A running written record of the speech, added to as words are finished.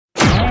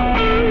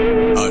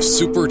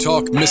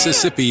SuperTalk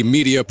Mississippi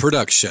media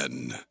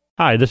production.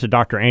 Hi, this is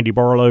Dr. Andy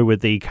Barlow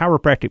with the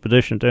Chiropractic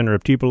Physician Center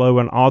of Tupelo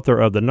and author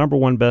of the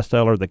 #1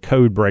 bestseller, The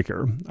Code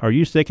Breaker. Are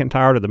you sick and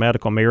tired of the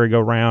medical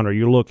merry-go-round? Are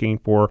you looking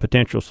for a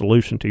potential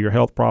solution to your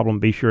health problem?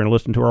 Be sure and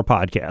listen to our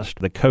podcast,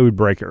 The Code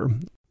Breaker.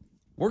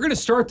 We're going to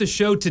start the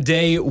show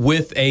today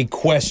with a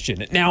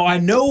question. Now, I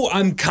know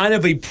I'm kind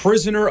of a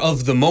prisoner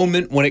of the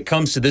moment when it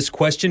comes to this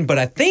question, but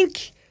I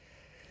think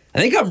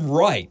I'm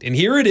right. And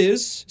here it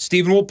is.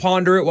 Stephen will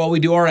ponder it while we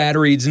do our ad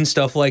reads and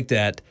stuff like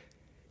that.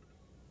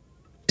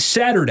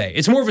 Saturday,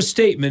 it's more of a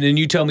statement, and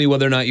you tell me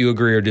whether or not you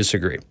agree or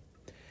disagree.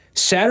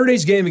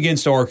 Saturday's game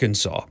against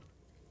Arkansas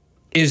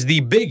is the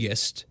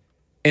biggest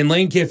in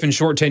Lane Kiffin's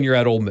short tenure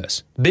at Ole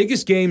Miss.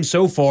 Biggest game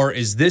so far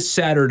is this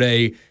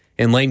Saturday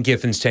in Lane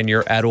Kiffin's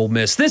tenure at Ole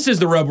Miss. This is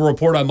the Rebel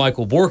Report. I'm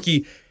Michael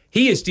Borky.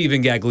 He is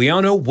Stephen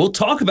Gagliano. We'll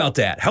talk about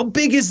that. How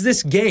big is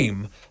this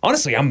game?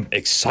 Honestly, I'm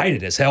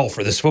excited as hell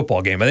for this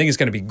football game. I think it's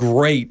going to be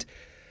great.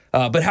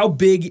 But how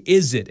big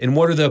is it? And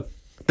what are the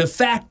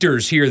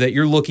factors here that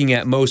you're looking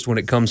at most when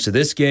it comes to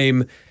this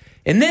game?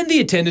 And then the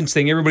attendance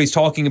thing. Everybody's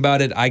talking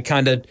about it. I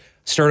kind of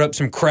stirred up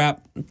some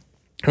crap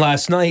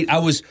last night. I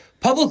was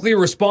publicly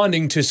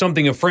responding to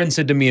something a friend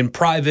said to me in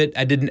private.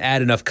 I didn't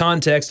add enough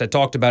context. I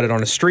talked about it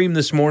on a stream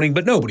this morning,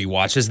 but nobody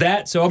watches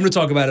that. So I'm going to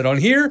talk about it on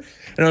here, and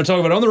I'm going to talk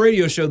about it on the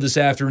radio show this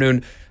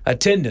afternoon.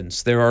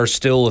 Attendance. There are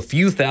still a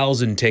few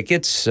thousand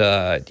tickets,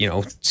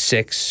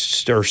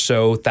 6 or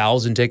so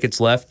thousand tickets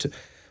left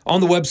on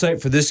the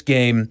website for this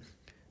game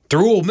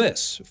through Ole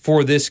Miss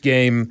for this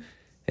game,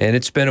 and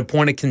it's been a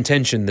point of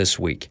contention this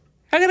week.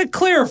 I got to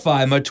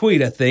clarify my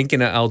tweet, I think,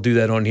 and I'll do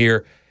that on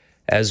here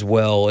as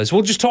well as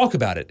we'll just talk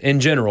about it in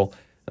general,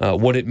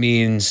 what it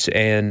means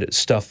and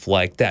stuff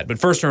like that. But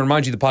first, I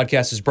remind you the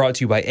podcast is brought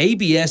to you by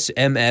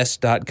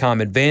absms.com.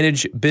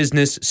 Advantage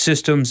Business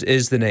Systems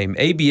is the name.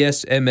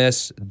 absms.com.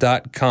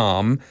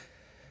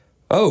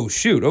 Oh,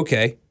 shoot.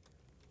 Okay.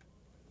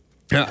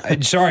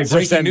 Sorry,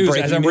 breaking news.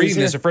 As I'm reading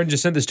this, a friend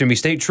just sent this to me.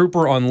 State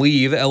trooper on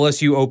leave.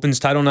 LSU opens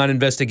Title IX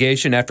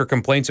investigation after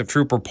complaints of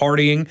trooper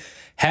partying,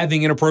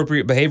 having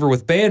inappropriate behavior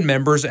with band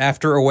members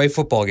after away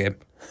football game.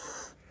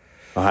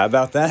 Well, how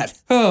about that?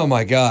 Oh,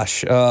 my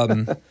gosh.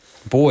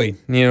 Boy,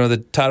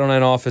 the Title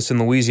IX office in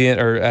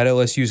Louisiana or at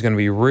LSU is going to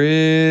be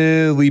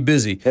really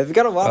busy. They've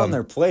got a lot on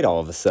their plate all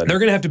of a sudden. They're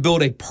going to have to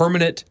build a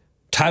permanent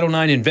Title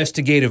IX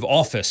investigative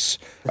office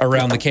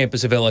around the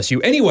campus of LSU.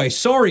 Anyway,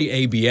 sorry,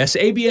 ABS.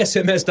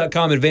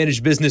 ABSMS.com,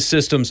 Advantage Business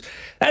Systems.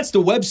 That's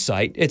the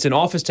website. It's an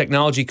office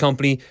technology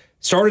company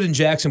started in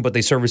Jackson, but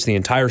they service the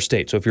entire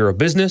state. So if you're a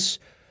business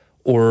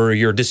or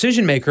you're a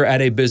decision maker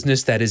at a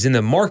business that is in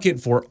the market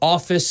for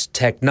office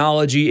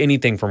technology,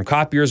 anything from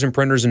copiers and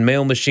printers and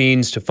mail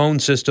machines to phone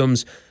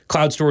systems,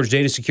 cloud storage,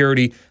 data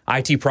security,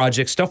 IT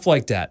projects, stuff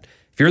like that.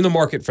 If you're in the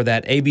market for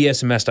that,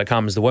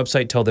 absms.com is the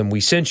website. Tell them we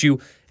sent you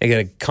and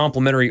get a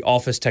complimentary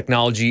office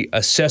technology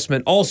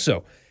assessment.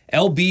 Also,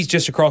 LB's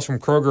just across from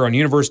Kroger on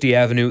University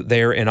Avenue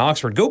there in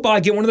Oxford. Go by,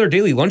 get one of their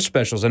daily lunch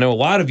specials. I know a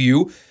lot of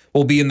you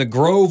will be in the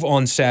Grove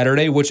on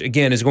Saturday, which,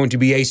 again, is going to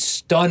be a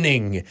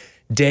stunning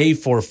day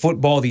for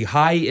football. The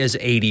high is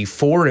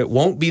 84. It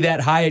won't be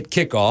that high at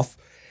kickoff.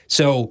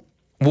 So,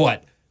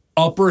 what?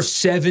 Upper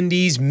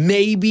 70s,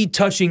 maybe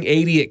touching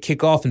 80 at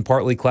kickoff and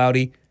partly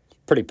cloudy.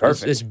 Pretty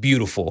perfect. It's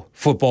beautiful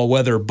football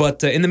weather.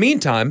 But in the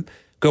meantime,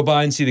 go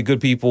by and see the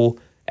good people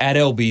at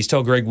LB's.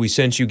 Tell Greg we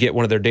sent you. Get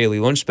one of their daily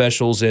lunch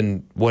specials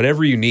and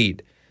whatever you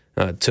need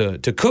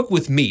to cook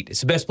with meat.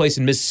 It's the best place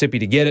in Mississippi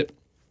to get it.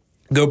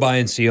 Go by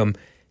and see them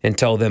and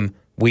tell them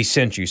we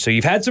sent you. So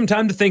you've had some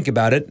time to think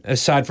about it,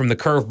 aside from the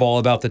curveball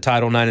about the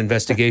Title IX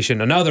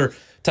investigation, another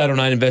Title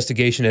IX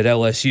investigation at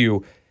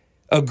LSU.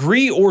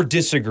 Agree or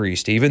disagree,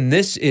 Stephen?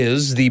 This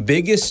is the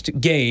biggest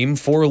game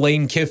for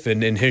Lane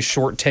Kiffin in his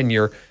short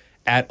tenure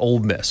at Ole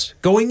Miss.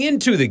 Going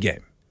into the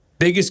game,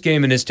 biggest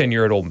game in his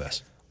tenure at Ole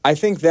Miss. I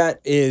think that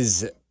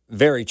is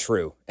very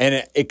true.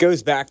 And it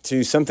goes back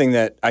to something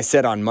that I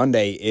said on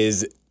Monday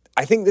is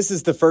I think this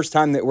is the first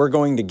time that we're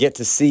going to get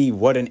to see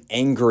what an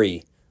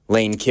angry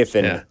Lane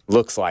Kiffin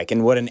looks like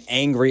and what an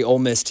angry Ole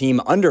Miss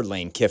team under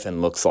Lane Kiffin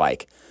looks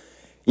like.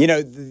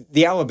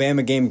 The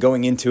Alabama game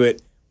going into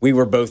it, we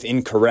were both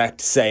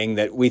incorrect saying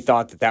that we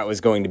thought that was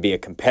going to be a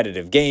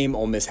competitive game.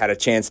 Ole Miss had a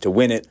chance to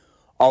win it,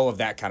 all of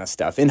that kind of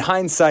stuff. In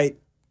hindsight,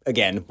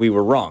 again, we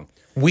were wrong.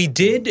 We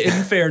did,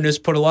 in fairness,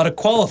 put a lot of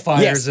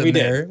qualifiers in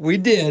there. We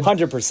did.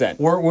 100%.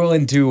 Weren't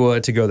willing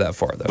to go that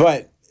far, though.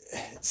 But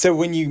so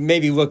when you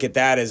maybe look at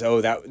that as,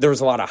 there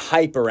was a lot of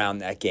hype around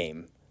that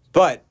game.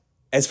 But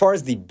as far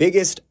as the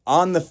biggest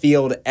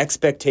on-the-field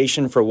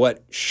expectation for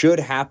what should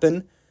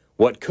happen,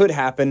 what could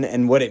happen,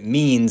 and what it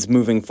means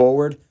moving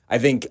forward, I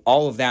think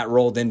all of that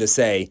rolled in to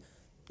say,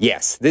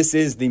 yes, this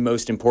is the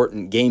most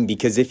important game,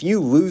 because if you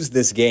lose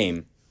this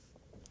game,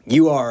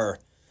 you are,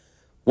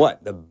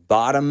 the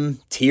bottom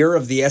tier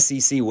of the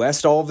SEC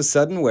West all of a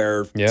sudden,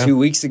 where 2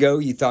 weeks ago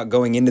you thought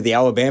going into the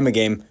Alabama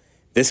game,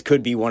 this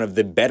could be one of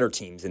the better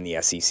teams in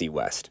the SEC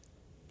West.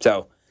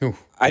 So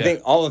I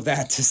think all of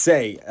that to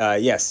say,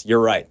 yes,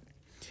 you're right.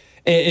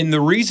 And the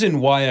reason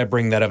why I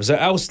bring that up is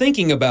I was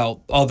thinking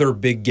about other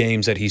big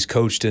games that he's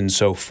coached in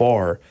so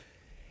far,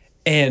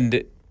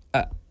 and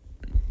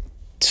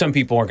some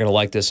people aren't going to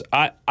like this.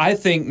 I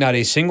think not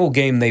a single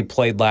game they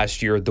played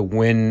last year, the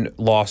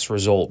win-loss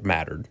result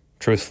mattered,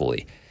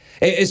 truthfully.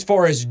 As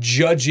far as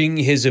judging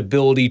his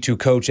ability to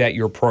coach at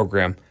your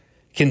program,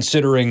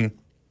 considering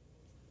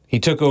he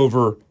took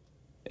over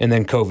and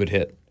then COVID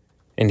hit,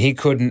 and he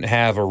couldn't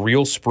have a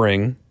real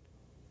spring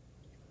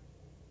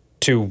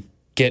to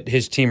get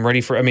his team ready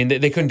for,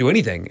 they couldn't do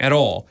anything at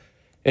all.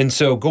 And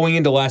so going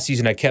into last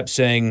season, I kept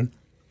saying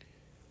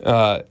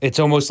it's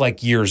almost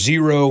like year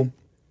zero.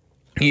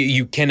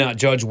 You cannot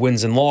judge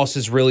wins and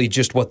losses, really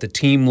just what the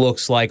team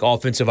looks like,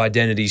 offensive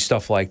identity,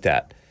 stuff like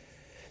that.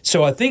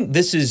 So I think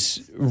this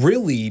is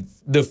really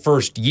the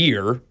first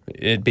year,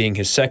 it being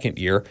his second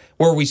year,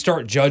 where we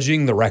start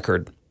judging the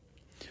record,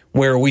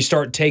 where we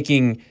start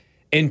taking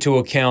into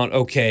account,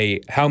 okay,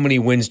 how many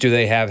wins do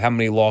they have, how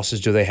many losses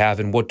do they have,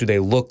 and what do they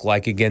look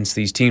like against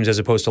these teams, as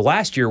opposed to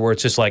last year where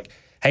it's just like,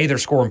 hey, they're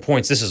scoring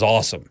points, this is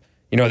awesome.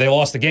 They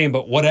lost the game,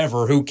 but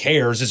whatever, who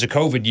cares? It's a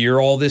COVID year,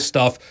 all this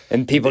stuff.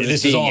 And people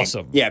this is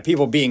awesome. Yeah,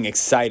 people being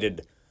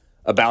excited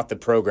about the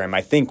program,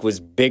 I think, was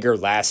bigger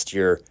last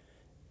year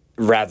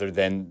rather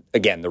than,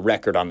 again, the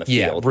record on the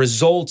field. Yeah,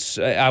 results,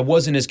 I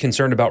wasn't as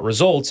concerned about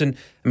results. And,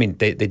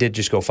 they did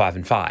just go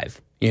 5-5,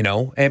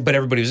 but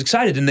everybody was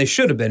excited, and they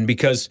should have been,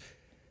 because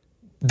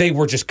they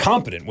were just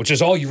competent, which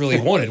is all you really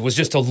wanted, was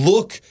just to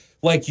look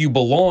like you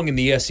belong in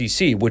the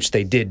SEC, which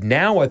they did.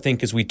 Now, I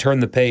think, as we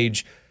turn the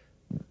page,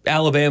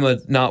 Alabama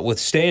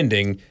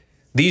notwithstanding,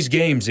 these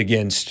games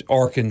against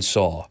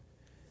Arkansas,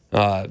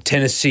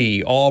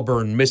 Tennessee,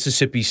 Auburn,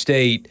 Mississippi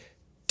State,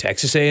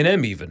 Texas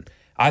A&M even,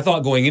 I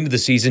thought going into the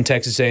season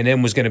Texas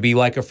A&M was going to be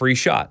like a free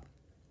shot.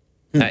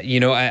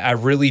 I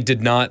really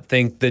did not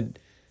think that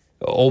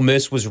Ole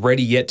Miss was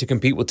ready yet to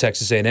compete with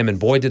Texas A&M, and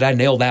boy, did I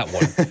nail that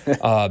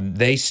one.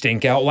 They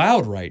stink out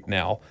loud right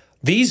now.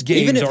 These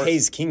games, even if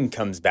Hayes King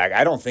comes back,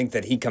 I don't think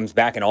that he comes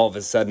back and all of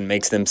a sudden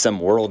makes them some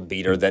world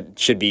beater that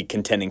should be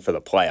contending for the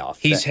playoff.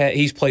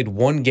 He's played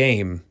one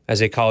game as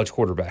a college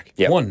quarterback.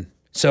 Yep. One.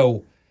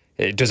 So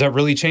does that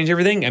really change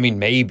everything?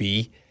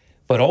 Maybe.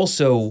 But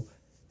also,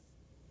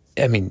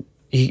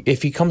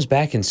 if he comes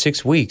back in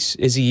 6 weeks,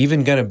 is he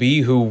even going to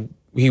be who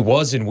he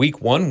was in week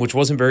one, which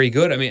wasn't very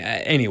good?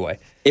 Anyway.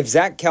 If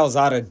Zach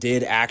Calzada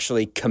did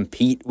actually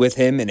compete with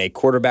him in a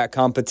quarterback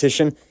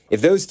competition,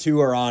 if those two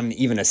are on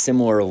even a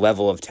similar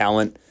level of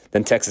talent,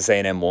 then Texas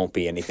A&M won't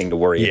be anything to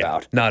worry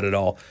about. Not at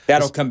all.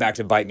 That'll come back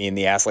to bite me in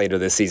the ass later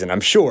this season,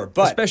 I'm sure.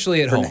 But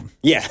especially at home.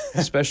 Yeah.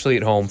 Especially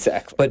at home.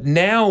 Exactly. But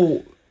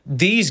now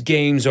these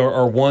games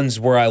are ones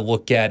where I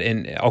look at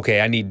and,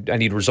 okay, I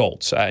need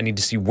results. I need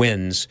to see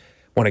wins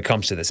when it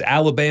comes to this.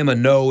 Alabama,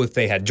 no. If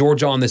they had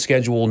Georgia on the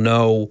schedule,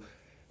 no.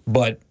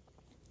 But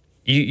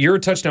you're a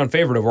touchdown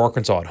favorite over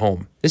Arkansas at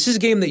home. This is a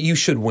game that you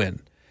should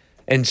win.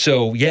 And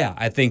so, yeah,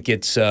 I think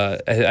it's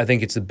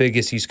the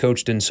biggest he's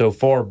coached in so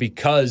far,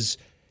 because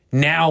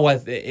now,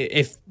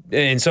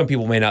 and some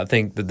people may not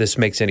think that this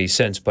makes any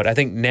sense, but I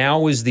think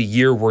now is the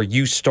year where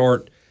you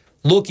start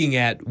looking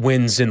at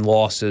wins and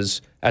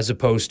losses as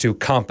opposed to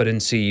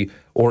competency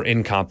or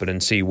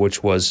incompetency,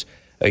 which was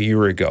a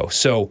year ago.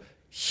 So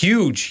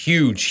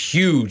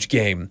huge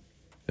game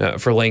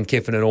for Lane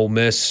Kiffin and Ole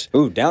Miss.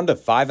 Ooh, down to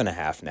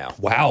 5.5 now.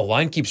 Wow,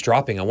 line keeps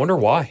dropping. I wonder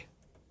why.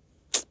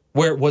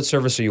 What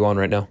service are you on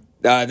right now?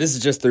 This is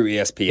just through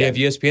ESPN. You have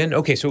ESPN?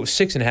 Okay, so it was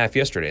 6.5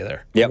 yesterday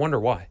there. Yep. I wonder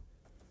why.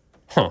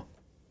 Huh.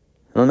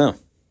 I don't know.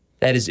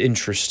 That is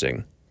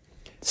interesting.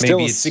 Still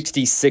a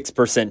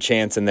 66%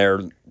 chance in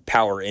their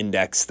power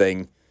index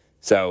thing.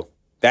 So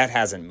that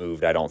hasn't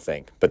moved, I don't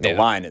think. But the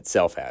line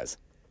itself has.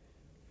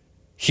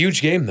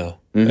 Huge game, though.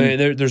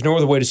 Mm-hmm. There's no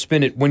other way to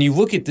spin it. When you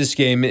look at this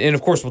game, and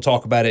of course we'll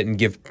talk about it and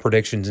give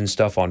predictions and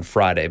stuff on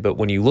Friday, but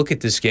when you look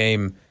at this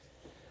game,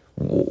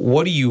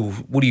 what do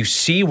you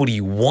see? What do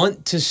you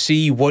want to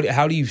see?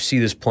 How do you see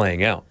this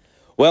playing out?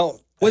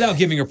 Well, without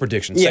giving a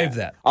prediction, save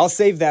that. I'll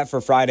save that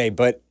for Friday,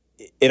 but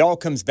it all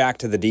comes back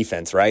to the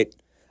defense, right?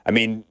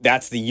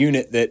 That's the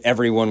unit that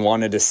everyone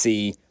wanted to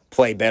see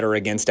play better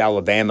against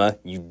Alabama.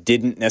 You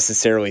didn't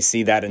necessarily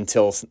see that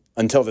until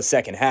the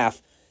second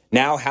half.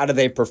 Now, how do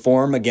they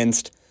perform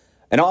against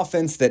an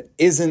offense that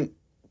isn't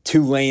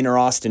Tulane or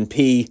Austin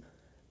Peay,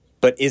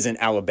 but isn't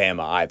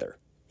Alabama either?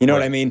 You know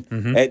what I mean?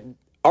 Mm-hmm.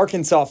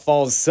 Arkansas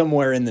falls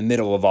somewhere in the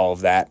middle of all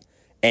of that.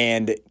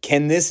 And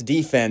can this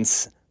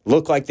defense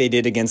look like they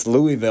did against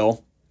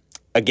Louisville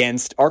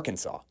against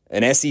Arkansas?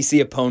 An SEC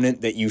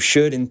opponent that you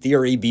should, in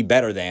theory, be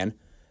better than.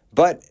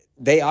 But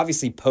they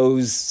obviously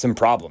pose some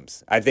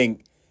problems. I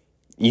think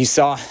you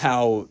saw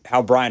how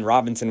Brian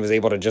Robinson was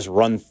able to just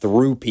run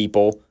through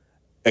people,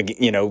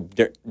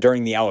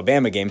 during the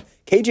Alabama game.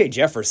 KJ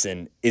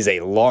Jefferson is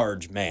a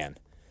large man.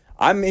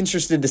 I'm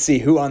interested to see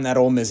who on that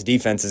Ole Miss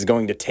defense is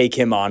going to take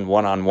him on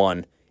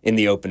one-on-one in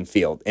the open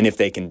field, and if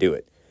they can do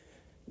it.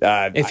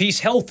 If he's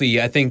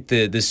healthy, I think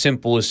the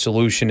simplest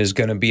solution is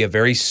going to be a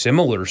very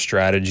similar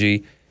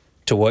strategy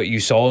to what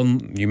you saw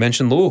you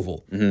mentioned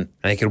Louisville. Mm-hmm.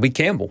 I think it'll be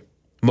Campbell,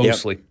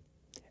 mostly. Yep.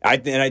 I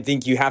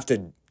think you have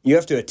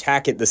to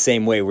attack it the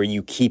same way where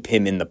you keep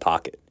him in the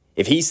pocket.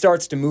 If he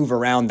starts to move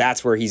around,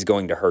 that's where he's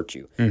going to hurt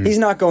you. Mm-hmm. He's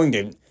not going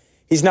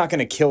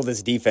to kill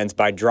this defense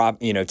by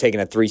taking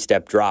a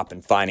 3-step drop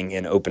and finding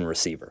an open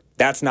receiver.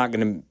 That's not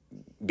going to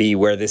be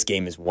where this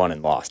game is won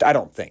and lost, I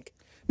don't think.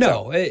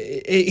 No,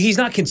 he's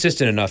not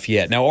consistent enough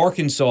yet. Now,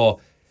 Arkansas,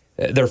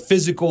 they're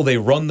physical, they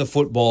run the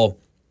football,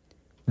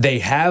 they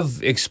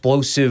have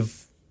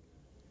explosive,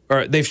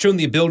 or they've shown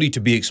the ability to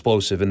be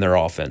explosive in their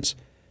offense.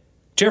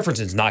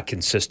 Jefferson's not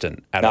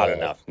consistent at all. Not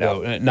enough.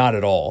 No, not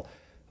at all.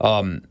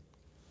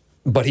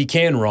 But he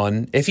can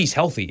run if he's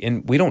healthy,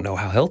 and we don't know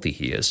how healthy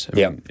he is.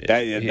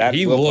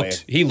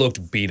 He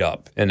looked beat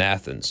up in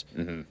Athens.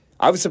 Mm-hmm.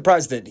 I was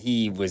surprised that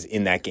he was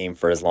in that game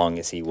for as long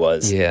as he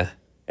was. Yeah,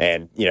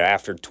 and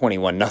after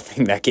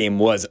 21-0, that game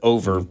was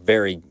over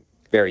very,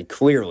 very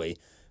clearly.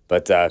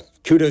 But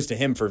kudos to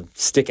him for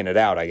sticking it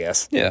out, I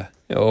guess. Yeah,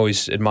 I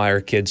always admire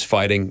kids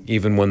fighting,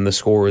 even when the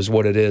score is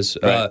what it is.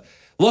 Right.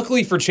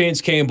 Luckily for Chance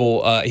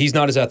Campbell, he's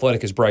not as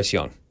athletic as Bryce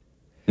Young.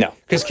 No.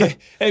 Because,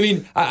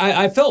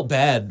 I felt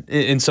bad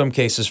in some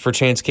cases for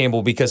Chance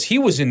Campbell because he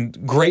was in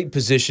great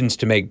positions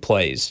to make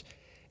plays,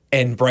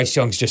 and Bryce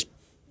Young's just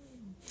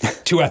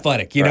too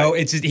athletic.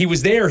 He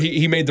was there.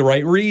 He made the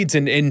right reads,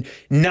 and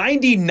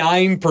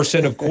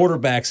 99% of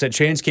quarterbacks that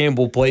Chance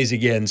Campbell plays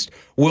against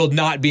will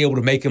not be able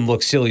to make him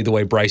look silly the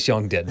way Bryce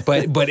Young did.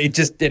 But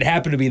it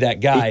happened to be that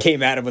guy. He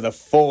came at him with a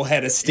full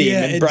head of steam,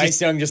 and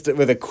Bryce Young just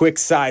with a quick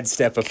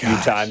sidestep a few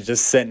times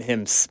just sent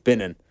him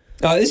spinning.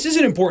 This is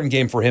an important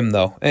game for him,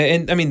 though.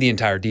 And I mean, the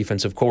entire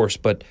defense, of course.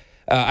 But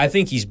I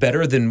think he's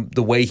better than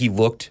the way he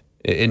looked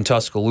in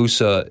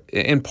Tuscaloosa,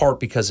 in part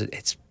because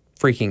it's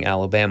freaking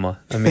Alabama.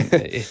 I mean,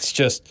 it's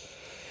just...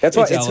 That's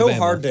why it's so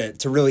hard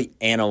to really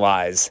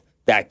analyze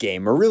that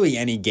game, or really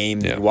any game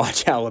that you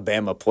watch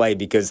Alabama play,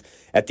 because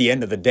at the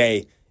end of the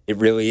day, it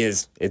really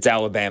is. It's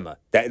Alabama.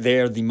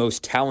 They're the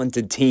most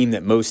talented team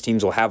that most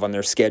teams will have on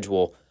their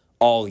schedule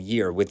all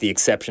year, with the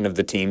exception of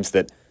the teams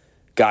that,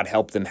 God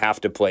help them, have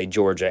to play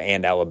Georgia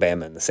and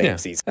Alabama in the same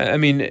season. I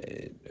mean,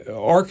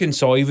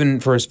 Arkansas, even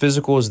for as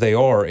physical as they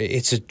are,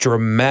 it's a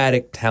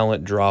dramatic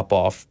talent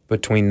drop-off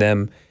between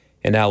them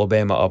and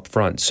Alabama up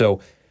front.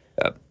 So,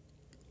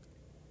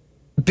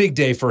 big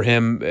day for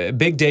him.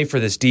 Big day for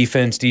this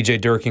defense, DJ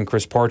Durkin,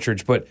 Chris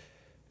Partridge. But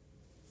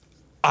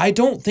I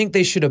don't think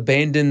they should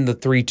abandon the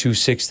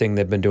 3-2-6 thing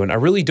they've been doing. I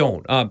really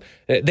don't.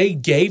 They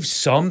gave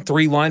some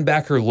 3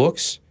 linebacker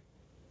looks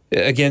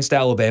against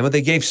Alabama.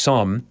 They gave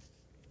some.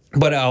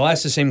 But I'll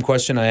ask the same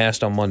question I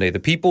asked on Monday. The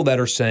people that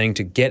are saying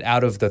to get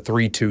out of the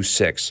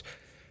 3-2-6,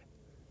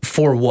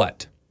 for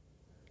what?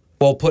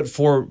 Well, put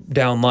 4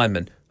 down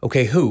linemen.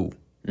 Okay, who?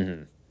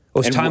 Mm-hmm.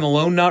 Was Ty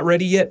Malone not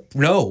ready yet?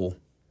 No.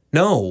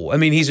 I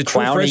mean, he's a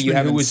true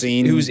freshman who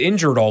was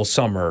injured all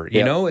summer.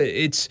 You know,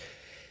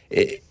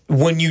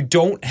 when you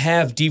don't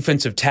have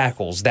defensive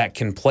tackles that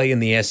can play in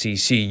the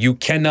SEC, you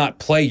cannot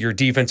play your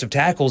defensive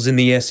tackles in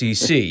the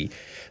SEC.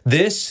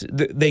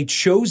 They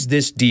chose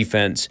this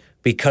defense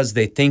because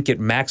they think it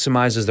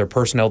maximizes their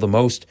personnel the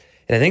most,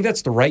 and I think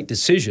that's the right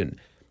decision.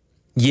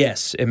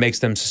 Yes, it makes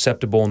them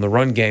susceptible in the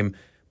run game,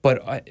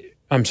 but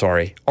I'm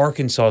sorry,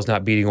 Arkansas is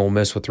not beating Ole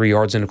Miss with 3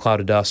 yards in a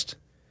cloud of dust.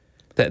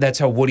 That's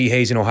how Woody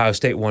Hayes and Ohio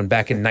State won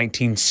back in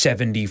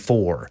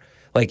 1974.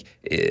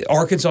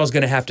 Arkansas is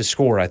going to have to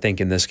score, I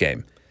think, in this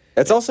game.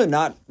 That's also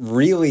not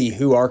really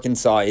who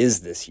Arkansas is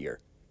this year.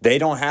 They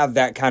don't have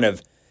that kind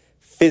of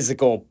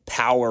physical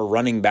power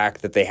running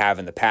back that they have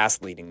in the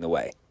past leading the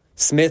way.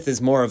 Smith is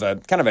more of a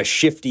kind of a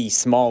shifty,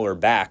 smaller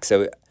back,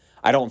 so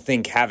I don't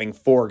think having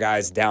 4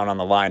 guys down on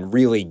the line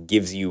really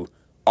gives you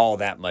all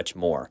that much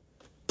more.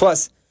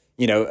 Plus,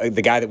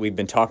 the guy that we've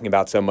been talking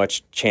about so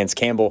much, Chance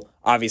Campbell,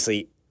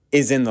 obviously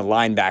is in the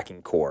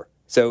linebacking core.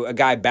 So a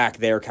guy back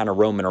there kind of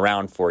roaming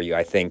around for you,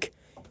 I think,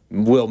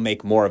 will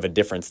make more of a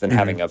difference than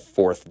having a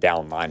 4th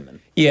down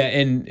lineman. Yeah,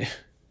 and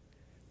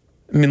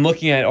I mean,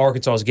 looking at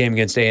Arkansas's game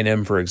against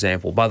A&M, for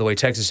example. By the way,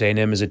 Texas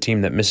A&M is a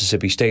team that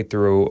Mississippi State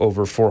threw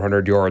over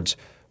 400 yards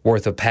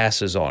worth of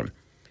passes on.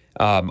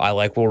 I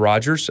like Will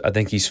Rogers. I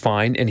think he's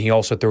fine, and he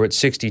also threw it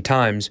 60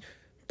 times.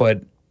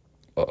 But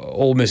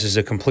Ole Miss is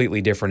a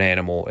completely different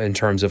animal in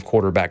terms of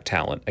quarterback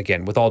talent.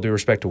 Again, with all due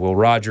respect to Will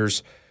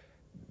Rogers,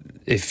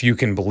 if you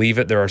can believe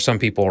it, there are some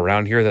people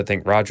around here that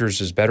think Rogers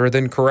is better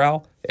than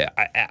Corral.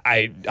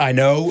 I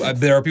know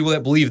there are people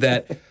that believe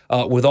that.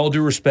 With all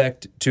due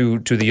respect to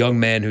the young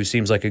man who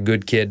seems like a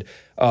good kid,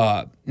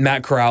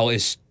 Matt Corral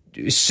is,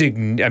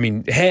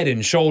 head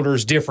and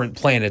shoulders, different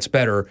planets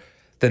better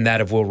than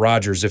that of Will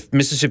Rogers. If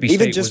Mississippi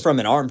State even just from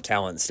an arm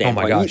talent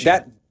standpoint, oh my gosh,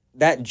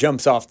 that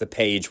jumps off the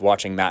page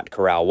watching Matt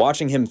Corral,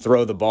 watching him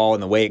throw the ball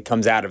and the way it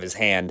comes out of his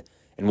hand,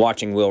 and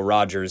watching Will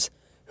Rogers,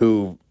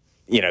 who,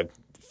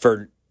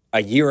 for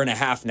a year and a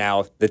half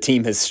now, the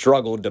team has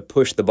struggled to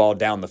push the ball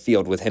down the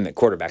field with him at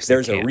quarterback.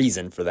 There's a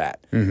reason for that.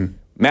 Mm-hmm.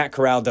 Matt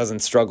Corral doesn't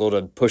struggle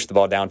to push the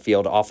ball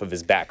downfield off of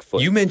his back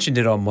foot. You mentioned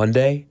it on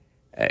Monday.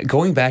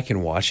 Going back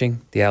and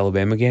watching the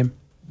Alabama game,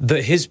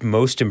 his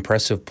most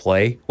impressive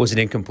play was an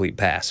incomplete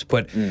pass,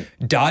 but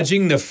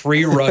dodging the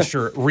free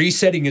rusher,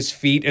 resetting his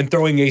feet, and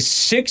throwing a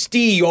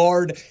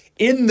 60-yard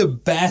in the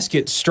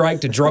basket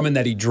strike to Drummond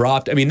that he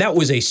dropped. I mean, that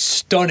was a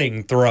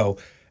stunning throw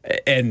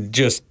and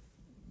just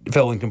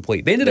fell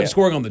incomplete. They ended up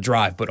scoring on the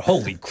drive, but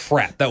holy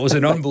crap, that was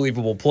an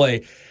unbelievable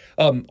play.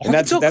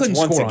 Arkansas couldn't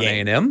score on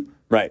A&M.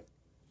 Right.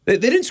 They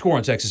didn't score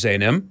on Texas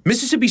A&M.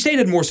 Mississippi State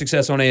had more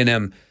success on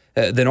A&M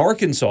than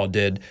Arkansas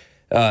did.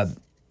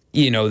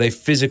 They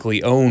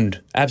physically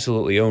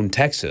absolutely owned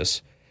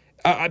Texas.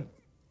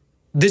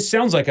 This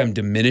sounds like I'm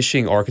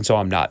diminishing Arkansas.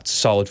 I'm not. It's a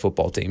solid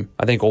football team.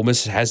 I think Ole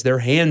Miss has their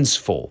hands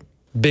full,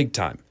 big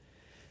time.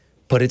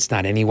 But it's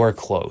not anywhere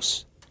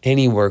close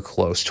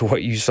to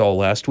what you saw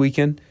last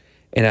weekend.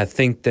 And I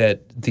think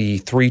that the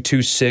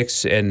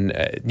 3-2-6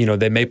 and,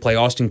 they may play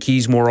Austin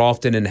Keys more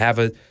often and have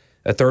a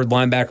third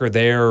linebacker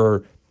there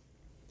or,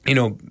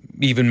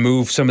 even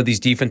move some of these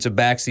defensive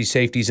backs, these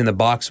safeties in the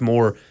box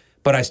more.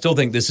 But I still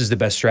think this is the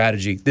best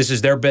strategy. This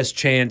is their best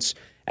chance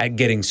at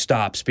getting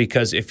stops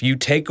because if you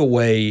take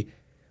away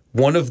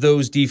one of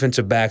those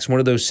defensive backs, one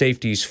of those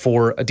safeties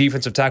for a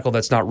defensive tackle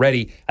that's not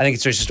ready, I think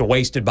it's just a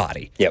wasted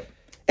body. Yep.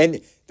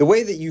 And the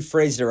way that you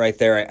phrased it right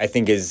there, I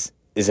think is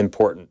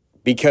important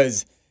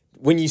because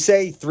when you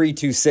say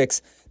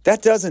 3-2-6,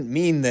 that doesn't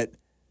mean that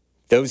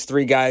those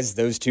 3 guys,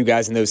 those 2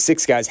 guys, and those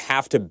 6 guys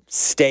have to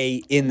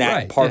stay in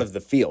that part of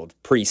the field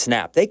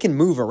pre-snap. They can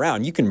move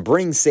around. You can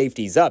bring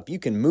safeties up. You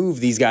can move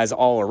these guys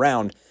all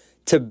around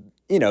to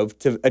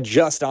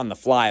adjust on the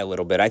fly a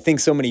little bit. I think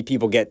so many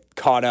people get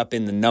caught up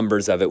in the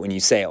numbers of it when you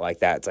say it like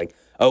that. It's like,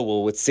 oh,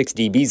 well, with 6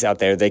 DBs out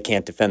there, they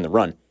can't defend the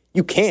run.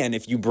 You can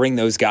if you bring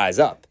those guys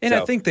up. And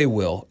I think they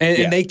will.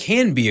 And they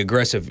can be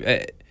aggressive.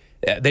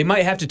 They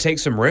might have to take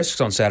some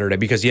risks on Saturday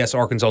because, yes,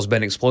 Arkansas has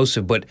been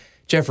explosive, but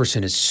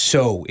Jefferson is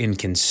so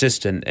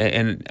inconsistent,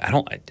 and I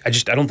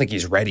don't think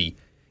he's ready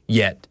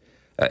yet.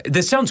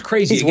 This sounds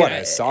crazy. He's what,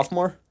 a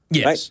sophomore?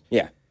 Yes.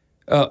 Right?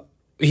 Yeah.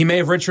 He may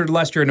have redshirted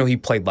last year. I know he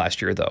played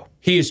last year, though.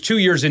 He is 2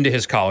 years into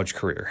his college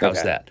career.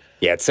 How's that?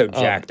 Yeah, it's so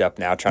jacked up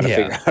now trying to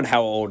figure out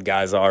how old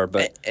guys are.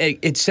 But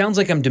it sounds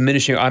like I'm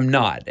diminishing. I'm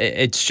not.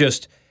 It's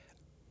just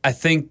I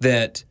think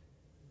that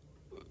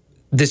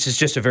this is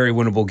just a very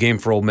winnable game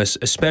for Ole Miss,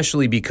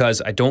 especially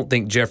because I don't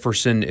think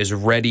Jefferson is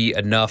ready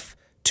enough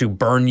to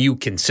burn you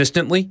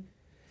consistently.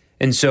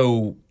 And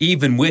so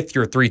even with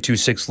your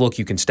 3-2-6 look,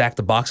 you can stack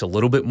the box a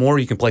little bit more.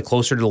 You can play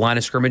closer to the line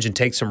of scrimmage and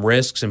take some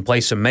risks and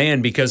play some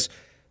man because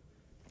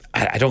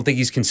I don't think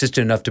he's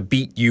consistent enough to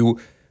beat you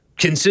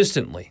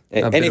consistently.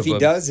 And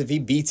if he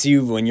beats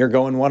you when you're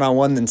going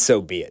one-on-one, then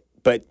so be it.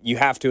 But you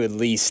have to at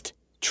least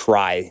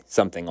try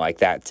something like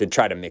that to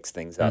try to mix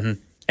things up.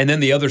 Mm-hmm. And then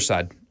the other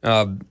side,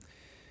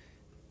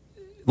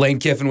 Lane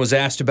Kiffin was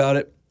asked about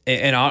it,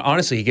 and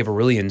honestly, he gave a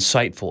really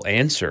insightful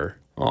answer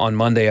on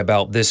Monday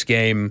about this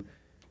game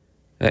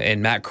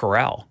and Matt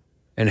Corral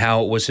and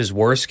how it was his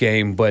worst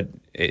game, but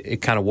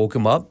it kind of woke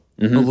him up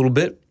a little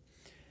bit.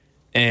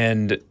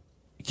 And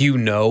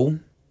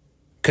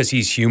because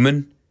he's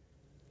human,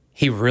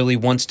 he really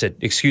wants to,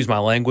 excuse my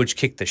language,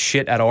 kick the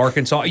shit out of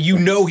Arkansas.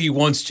 He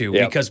wants to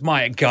because,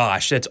 my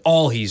gosh, that's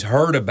all he's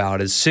heard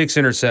about is 6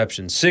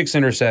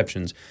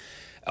 interceptions.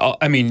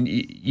 I mean,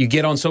 you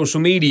get on social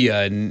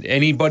media and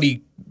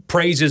anybody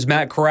praises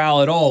Matt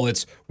Corral at all,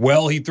 it's,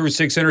 well, he threw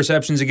 6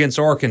 interceptions against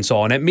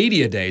Arkansas. And at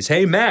media days,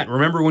 hey, Matt,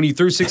 remember when you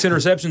threw 6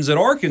 interceptions at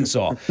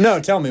Arkansas? No,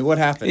 tell me, what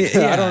happened?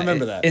 I don't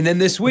remember that. And then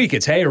this week,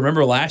 it's, hey,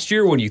 remember last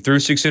year when you threw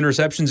 6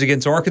 interceptions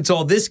against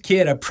Arkansas? This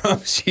kid, I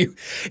promise you,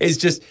 is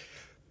just,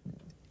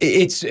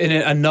 it's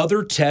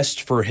another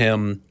test for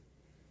him.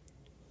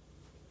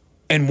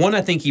 And one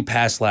I think he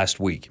passed last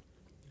week,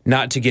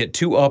 not to get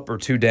too up or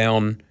too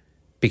down,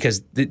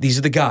 because these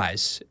are the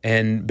guys,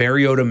 and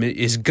Barry Odom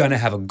is going to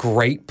have a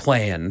great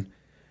plan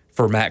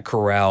for Matt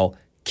Corral.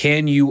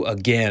 Can you,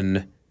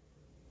 again,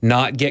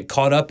 not get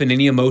caught up in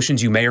any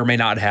emotions you may or may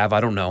not have? I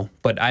don't know,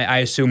 but I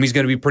assume he's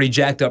going to be pretty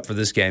jacked up for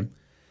this game.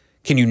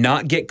 Can you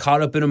not get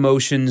caught up in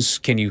emotions?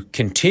 Can you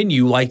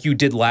continue like you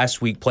did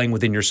last week playing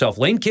within yourself?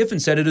 Lane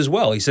Kiffin said it as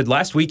well. He said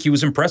last week he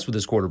was impressed with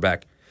his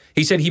quarterback.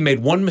 He said he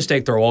made 1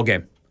 mistake throw all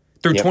game.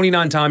 Threw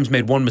 29 times,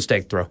 made 1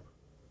 mistake throw.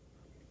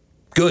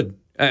 Good.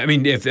 I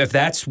mean, if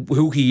that's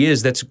who he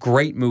is, that's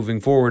great moving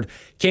forward.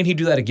 Can he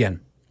do that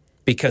again?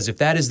 Because if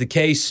that is the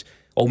case,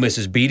 Ole Miss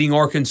is beating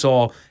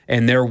Arkansas,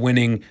 and they're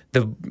winning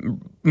the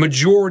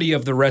majority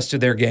of the rest of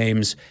their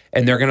games,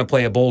 and they're going to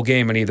play a bowl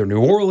game in either New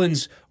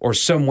Orleans or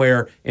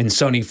somewhere in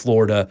sunny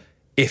Florida.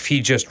 If he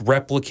just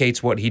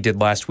replicates what he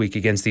did last week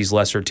against these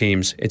lesser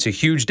teams, it's a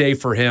huge day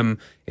for him.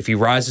 If he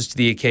rises to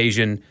the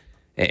occasion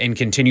and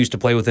continues to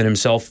play within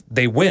himself,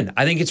 they win.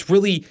 I think it's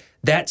really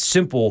that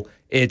simple.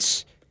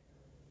 It's,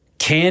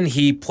 can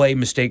he play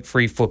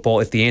mistake-free football?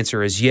 If the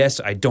answer is yes,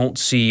 I don't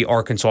see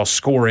Arkansas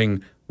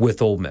scoring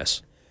with Ole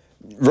Miss.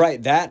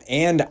 Right, that,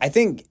 and I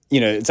think,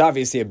 it's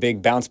obviously a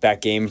big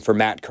bounce-back game for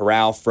Matt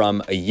Corral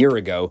from a year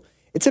ago.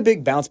 It's a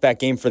big bounce-back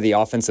game for the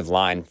offensive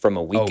line from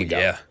a week ago.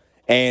 Yeah.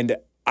 And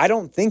I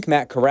don't think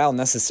Matt Corral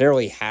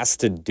necessarily has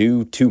to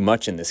do too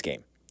much in this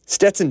game.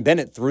 Stetson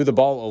Bennett threw the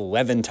ball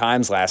 11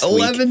 times last week.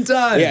 11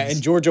 times. Yeah,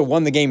 and Georgia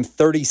won the game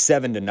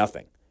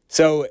 37-0.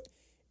 So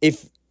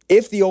if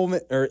the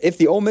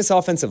Ole Miss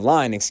offensive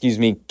line,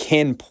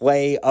 can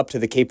play up to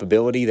the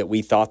capability that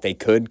we thought they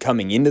could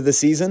coming into the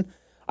season,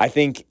 I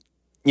think,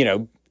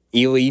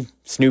 Ely,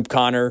 Snoop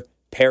Connor,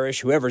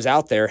 Parrish, whoever's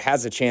out there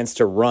has a chance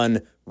to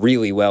run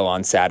really well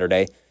on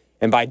Saturday.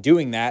 And by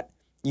doing that,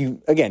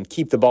 you, again,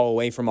 keep the ball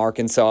away from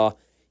Arkansas.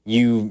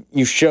 You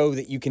show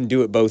that you can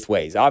do it both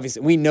ways.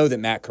 Obviously, we know that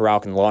Matt Corral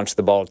can launch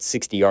the ball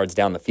 60 yards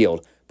down the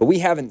field, but we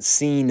haven't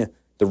seen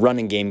the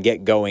running game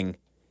get going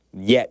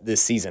yet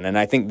this season, and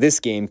I think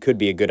this game could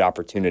be a good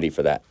opportunity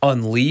for that.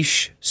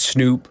 Unleash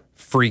Snoop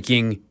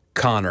freaking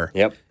Connor.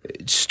 Yep.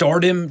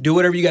 Start him, do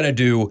whatever you got to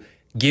do,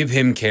 give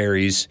him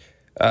carries.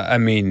 I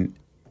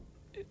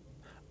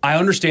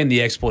understand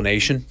the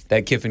explanation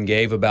that Kiffin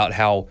gave about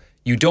how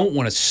you don't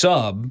want to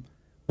sub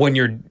when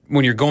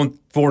you're going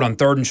forward on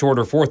 3rd and short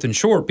or 4th and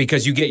short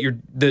because you get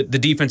the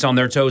defense on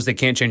their toes. They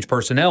can't change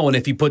personnel, and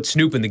if you put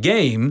Snoop in the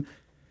game,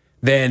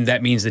 then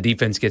that means the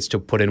defense gets to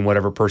put in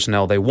whatever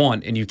personnel they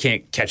want, and you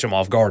can't catch them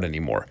off guard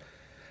anymore.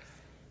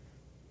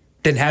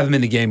 Then have him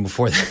in the game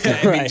before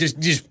that. Right.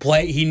 Just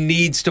play. He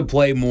needs to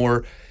play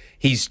more.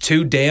 He's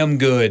too damn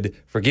good,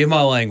 forgive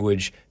my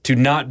language, to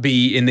not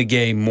be in the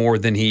game more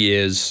than he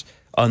is.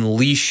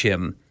 Unleash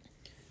him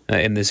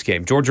in this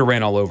game. Georgia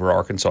ran all over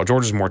Arkansas.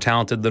 Georgia's more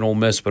talented than Ole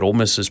Miss, but Ole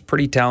Miss is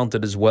pretty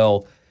talented as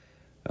well.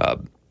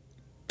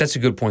 That's a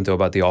good point, though,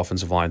 about the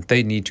offensive line.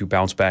 They need to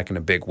bounce back in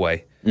a big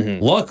way.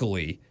 Mm-hmm.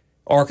 Luckily,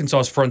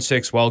 Arkansas's front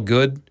six, while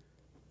good,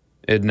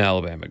 isn't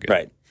Alabama good.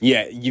 Right.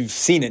 Yeah, you've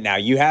seen it now.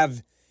 You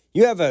have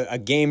a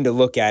game to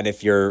look at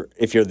if you're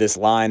this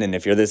line and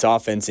if you're this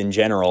offense in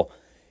general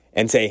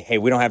and say, hey,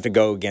 we don't have to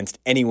go against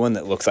anyone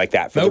that looks like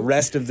that for the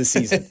rest of the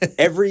season.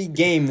 Every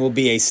game will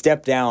be a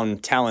step down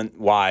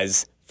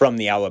talent-wise from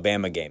the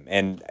Alabama game.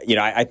 And,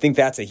 I think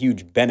that's a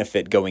huge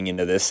benefit going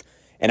into this.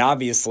 And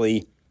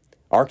obviously,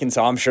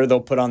 Arkansas, I'm sure they'll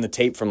put on the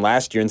tape from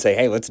last year and say,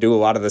 hey, let's do a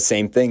lot of the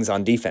same things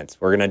on defense.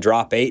 We're going to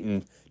drop 8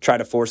 and try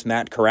to force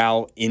Matt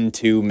Corral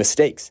into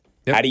mistakes.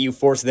 Yep. How do you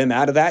force them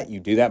out of that?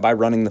 You do that by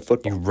running the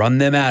football. You run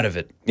them out of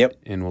it. Yep.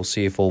 And we'll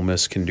see if Ole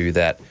Miss can do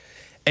that.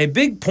 A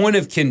big point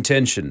of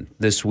contention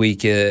this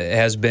week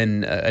has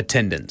been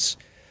attendance,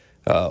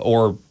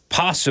 or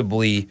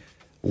possibly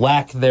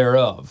lack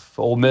thereof.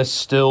 Ole Miss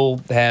still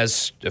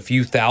has a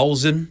few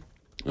thousand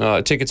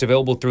tickets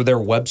available through their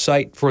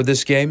website for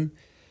this game.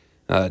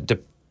 Anywhere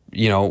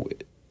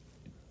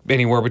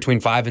between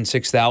 5,000 and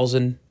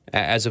 6,000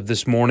 as of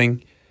this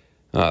morning,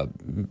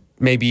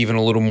 maybe even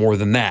a little more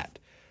than that.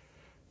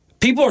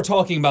 People are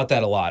talking about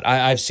that a lot.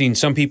 I've seen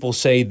some people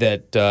say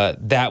that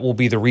that will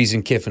be the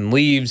reason Kiffin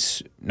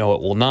leaves. No,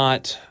 it will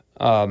not.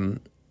 I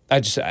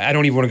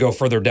don't even want to go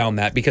further down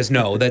that because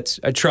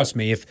trust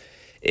me,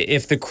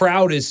 if the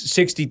crowd is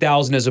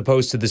 60,000 as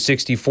opposed to the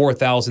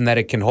 64,000 that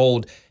it can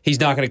hold, he's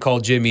not going to call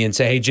Jimmy and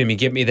say, "Hey Jimmy,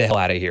 get me the hell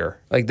out of here."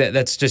 Like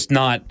that's just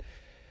not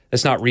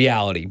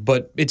reality.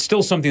 But it's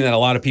still something that a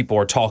lot of people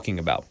are talking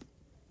about,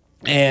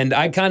 and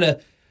I kind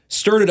of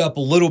stirred it up a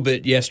little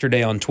bit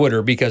yesterday on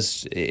Twitter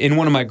because in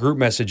one of my group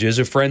messages,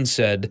 a friend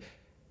said,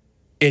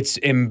 it's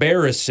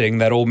embarrassing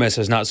that Ole Miss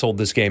has not sold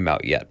this game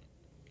out yet.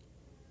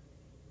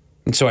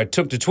 And so I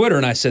took to Twitter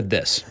and I said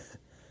this.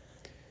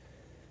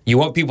 You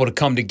want people to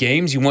come to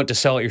games, you want to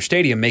sell at your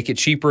stadium, make it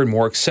cheaper and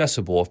more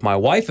accessible. If my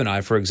wife and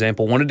I, for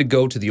example, wanted to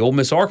go to the Ole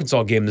Miss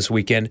Arkansas game this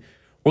weekend,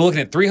 we're looking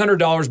at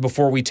 $300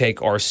 before we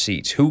take our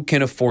seats. Who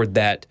can afford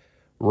that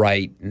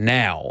right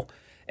now?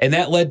 And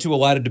that led to a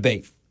lot of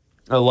debate.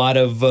 A lot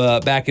of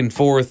back and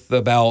forth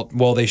about,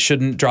 well, they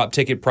shouldn't drop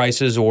ticket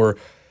prices or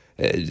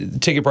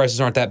ticket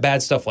prices aren't that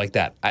bad, stuff like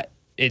that.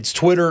 It's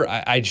Twitter.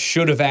 I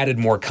should have added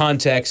more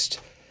context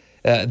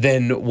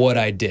than what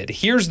I did.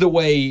 Here's the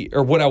way,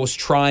 or what I was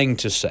trying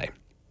to say.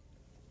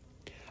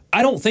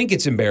 I don't think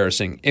it's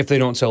embarrassing if they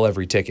don't sell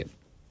every ticket.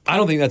 I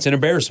don't think that's an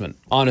embarrassment,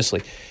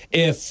 honestly.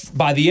 If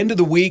by the end of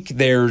the week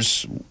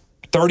there's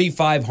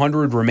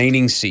 3,500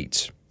 remaining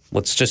seats,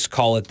 let's just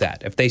call it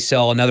that. If they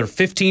sell another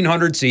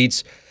 1,500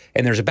 seats,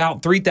 and there's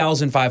about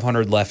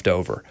 3,500 left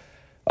over,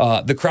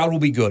 the crowd will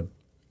be good.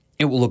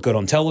 It will look good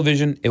on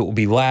television. It will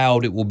be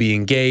loud. It will be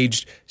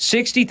engaged.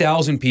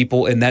 60,000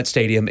 people in that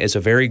stadium is a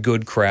very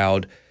good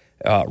crowd.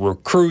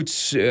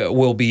 Recruits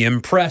will be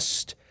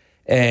impressed,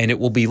 and it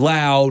will be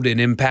loud and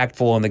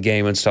impactful on the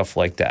game and stuff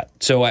like that.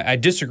 So I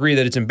disagree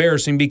that it's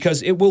embarrassing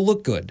because it will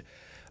look good.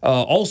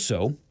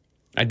 Also,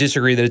 I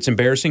disagree that it's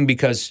embarrassing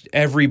because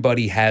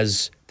everybody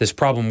has this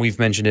problem. We've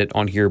mentioned it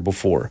on here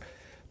before.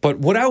 But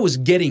what I was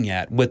getting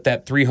at with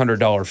that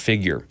 $300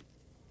 figure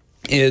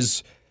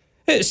is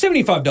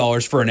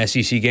 $75 for an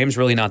SEC game is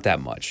really not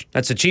that much.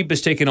 That's the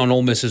cheapest ticket on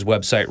Ole Miss's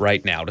website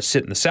right now. To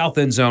sit in the south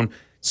end zone,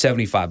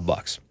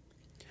 $75.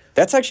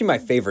 That's actually my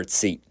favorite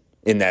seat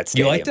in that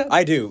stadium. You like that?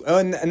 I do.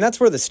 And that's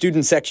where the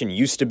student section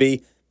used to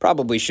be.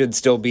 Probably should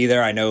still be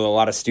there. I know a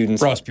lot of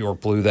students. Ross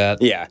Bjork blew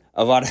that. Yeah.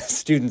 A lot of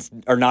students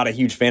are not a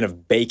huge fan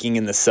of baking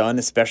in the sun,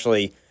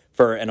 especially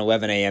for an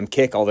 11 a.m.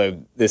 kick,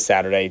 although this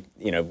Saturday,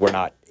 we're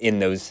not in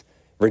those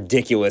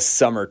ridiculous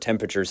summer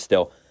temperatures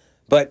still.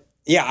 But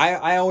yeah,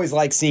 I always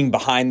like seeing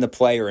behind the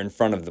play or in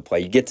front of the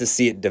play. You get to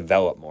see it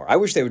develop more. I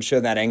wish they would show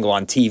that angle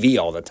on TV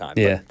all the time,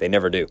 but they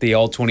never do. The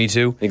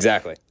all-22.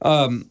 Exactly.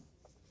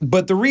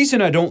 But the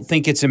reason I don't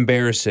think it's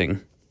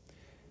embarrassing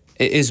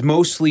is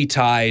mostly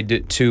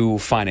tied to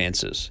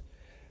finances.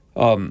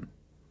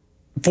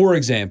 For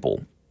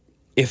example,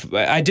 if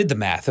I did the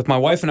math, if my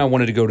wife and I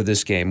wanted to go to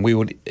this game, we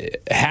would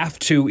have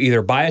to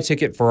either buy a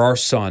ticket for our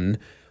son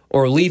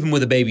or leave him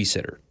with a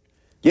babysitter.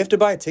 You have to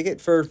buy a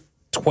ticket for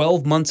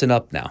 12 months and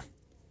up now.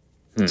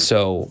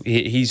 So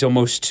he's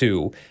almost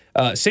 2.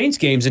 Saints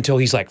games until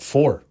he's like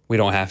 4. We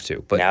don't have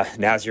to. But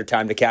now's your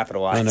time to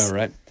capitalize. I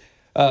know,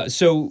 right?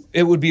 So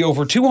it would be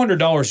over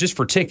 $200 just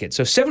for tickets.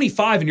 So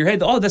 $75 in your head,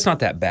 that's not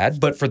that bad.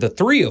 But for the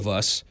 3 of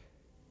us,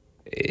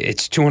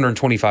 it's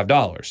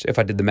 $225 if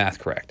I did the math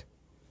correct.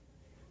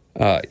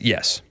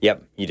 Yes.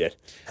 Yep, you did.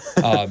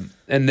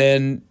 And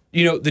then,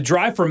 the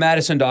drive from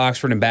Madison to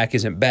Oxford and back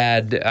isn't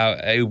bad.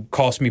 It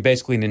cost me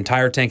basically an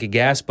entire tank of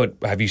gas, but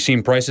have you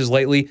seen prices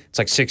lately? It's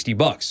like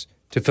 $60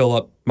 to fill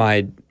up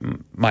my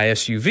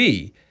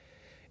SUV.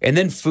 And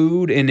then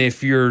food, and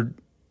if you're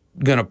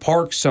going to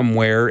park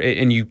somewhere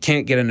and you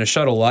can't get in a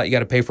shuttle lot, you got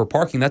to pay for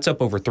parking. That's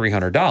up over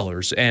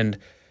 $300. And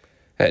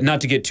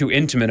not to get too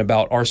intimate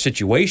about our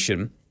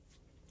situation,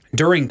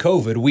 during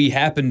COVID, we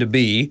happened to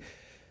be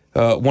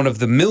one of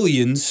the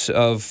millions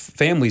of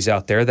families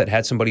out there that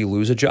had somebody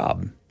lose a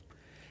job.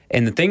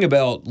 And the thing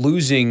about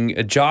losing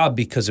a job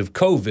because of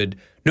COVID,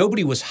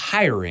 nobody was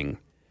hiring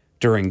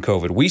during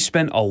COVID. We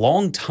spent a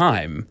long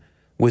time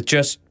with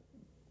just,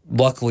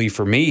 luckily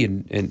for me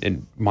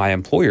and my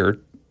employer,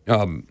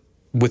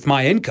 with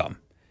my income.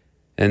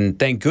 And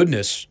thank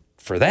goodness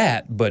for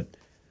that, but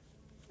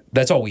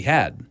that's all we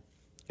had.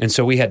 And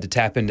so we had to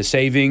tap into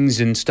savings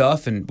and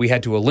stuff, and we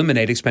had to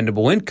eliminate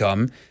expendable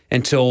income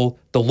until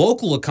the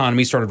local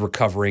economy started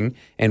recovering,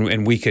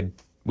 and we could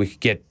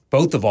get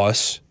both of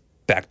us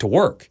back to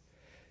work.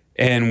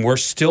 And we're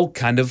still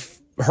kind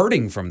of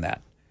hurting from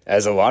that.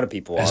 As a lot of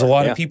people are. As a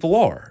lot of people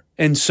are.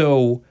 And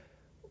so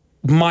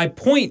my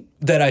point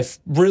that I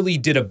really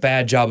did a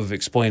bad job of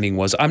explaining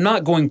was I'm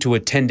not going to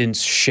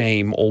attendance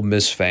shame Ole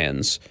Miss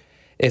fans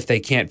if they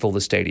can't fill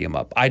the stadium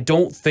up. I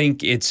don't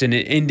think it's an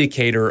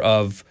indicator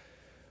of,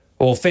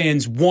 well,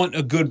 fans want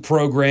a good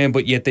program,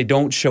 but yet they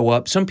don't show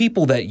up. Some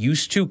people that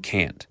used to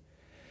can't.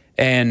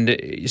 And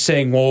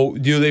saying, well,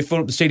 they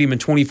filled up the stadium in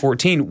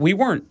 2014. We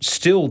weren't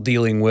still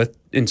dealing with,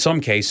 in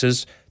some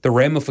cases, the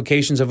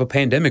ramifications of a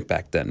pandemic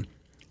back then.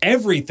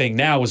 Everything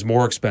now is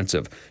more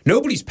expensive.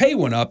 Nobody's pay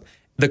went up.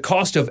 The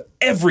cost of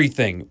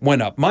everything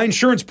went up. My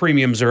insurance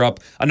premiums are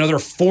up another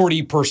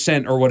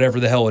 40% or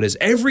whatever the hell it is.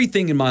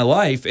 Everything in my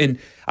life, and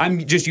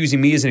I'm just using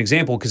me as an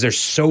example because there's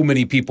so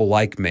many people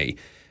like me.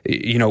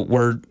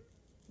 We're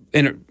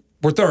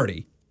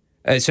 30.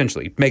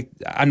 Essentially,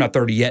 I'm not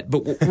 30 yet,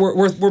 but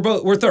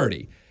we're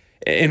 30,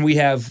 and we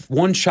have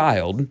one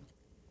child,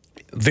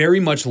 very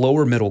much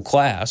lower middle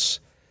class,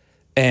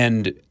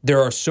 and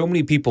there are so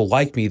many people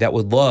like me that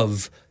would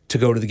love to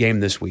go to the game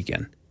this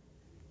weekend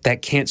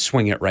that can't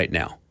swing it right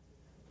now.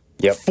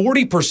 Yep.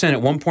 40%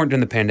 at one point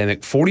during the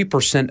pandemic,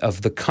 40%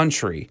 of the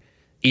country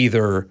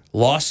either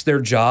lost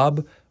their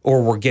job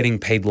or were getting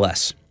paid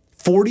less.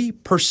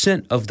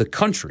 40% of the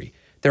country.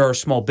 There are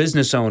small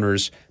business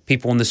owners,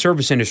 people in the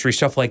service industry,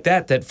 stuff like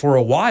that, that for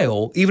a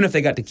while, even if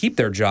they got to keep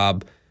their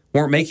job,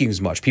 weren't making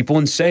as much. People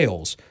in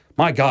sales.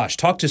 My gosh,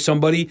 talk to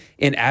somebody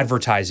in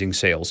advertising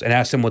sales and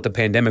ask them what the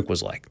pandemic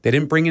was like. They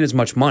didn't bring in as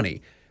much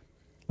money.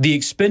 The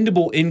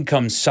expendable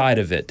income side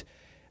of it,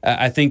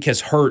 I think,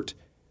 has hurt,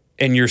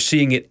 and you're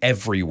seeing it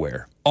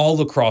everywhere,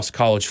 all across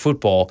college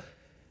football.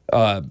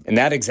 And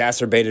that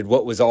exacerbated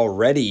what was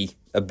already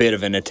a bit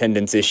of an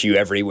attendance issue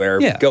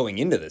everywhere going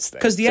into this thing.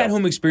 Because the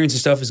at-home experience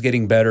and stuff is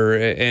getting better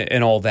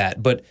and all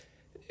that. But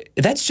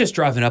that's just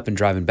driving up and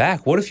driving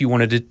back. What if you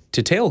wanted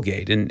to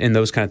tailgate and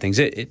those kind of things?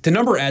 The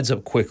number adds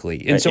up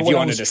quickly. And so if you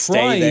wanted to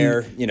stay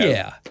there,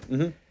 Yeah.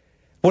 Mm-hmm.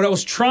 What I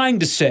was trying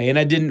to say, and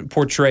I didn't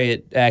portray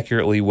it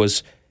accurately,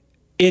 was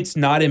it's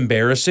not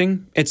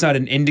embarrassing. It's not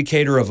an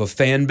indicator of a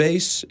fan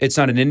base. It's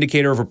not an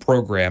indicator of a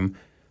program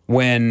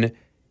when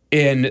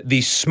in the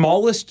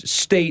smallest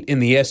state in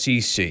the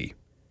SEC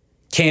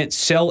can't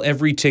sell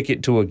every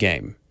ticket to a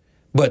game,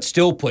 but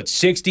still put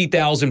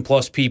 60,000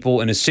 plus people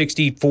in a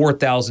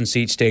 64,000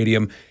 seat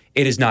stadium.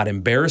 It is not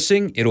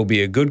embarrassing. It'll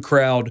be a good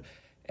crowd.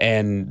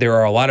 And there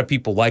are a lot of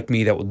people like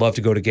me that would love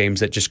to go to games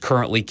that just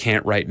currently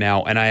can't right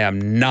now. And I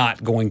am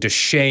not going to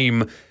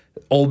shame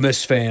Ole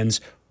Miss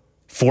fans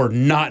for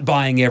not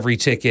buying every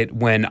ticket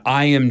when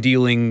I am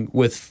dealing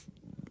with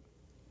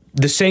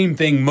the same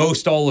thing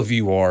most all of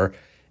you are.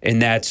 And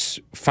that's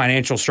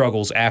financial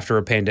struggles after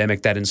a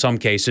pandemic that in some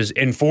cases,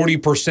 in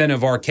 40%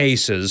 of our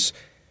cases,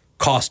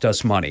 cost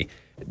us money.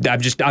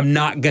 I'm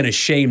not going to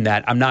shame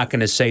that. I'm not going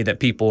to say that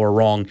people are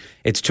wrong.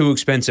 It's too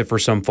expensive for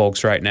some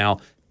folks right now.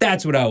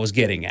 That's what I was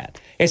getting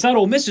at. It's not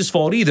Ole Miss's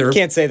fault either. You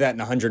can't say that in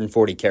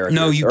 140 characters.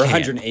 No, you or can't.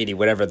 180,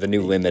 whatever the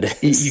new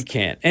limit is. You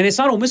can't. And it's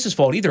not Ole Miss's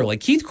fault either. Like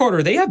Keith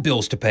Carter, they have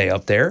bills to pay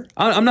up there.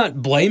 I'm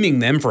not blaming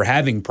them for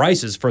having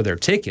prices for their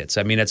tickets.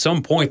 I mean, at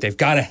some point, they've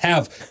got to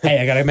have,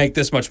 hey, I got to make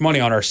this much money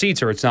on our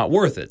seats or it's not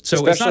worth it.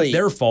 So it's not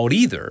their fault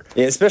either.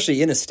 Yeah,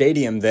 especially in a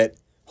stadium that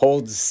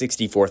holds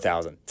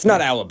 64,000. It's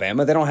not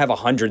Alabama. They don't have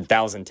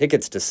 100,000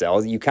 tickets to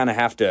sell. You kind of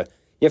have to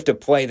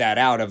play that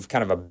out of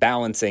kind of a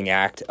balancing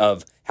act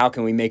of how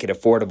can we make it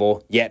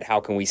affordable, yet how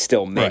can we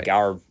still make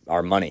our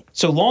money.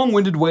 So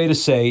long-winded way to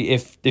say,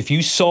 if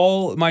you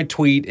saw my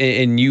tweet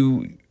and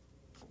you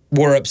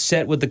were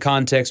upset with the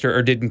context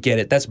or didn't get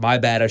it, that's my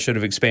bad. I should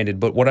have expanded.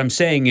 But what I'm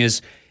saying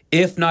is,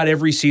 if not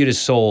every seat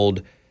is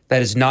sold,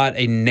 that is not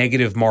a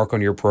negative mark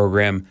on your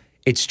program.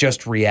 It's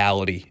just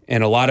reality.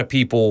 And a lot of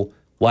people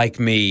like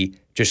me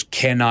just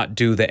cannot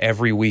do the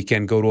every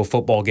weekend go to a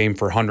football game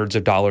for hundreds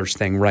of dollars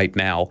thing right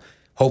now.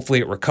 Hopefully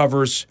it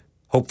recovers.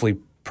 Hopefully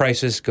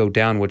prices go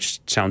down, which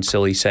sounds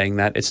silly saying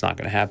that. It's not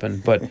going to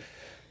happen. But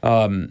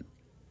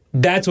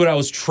that's what I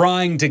was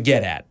trying to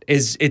get at,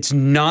 is it's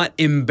not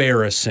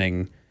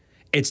embarrassing.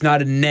 It's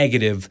not a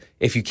negative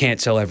if you can't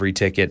sell every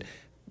ticket.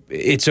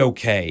 It's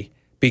okay,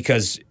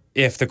 because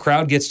if the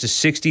crowd gets to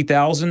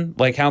 60,000,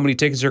 like how many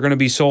tickets are going to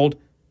be sold,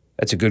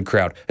 that's a good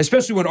crowd,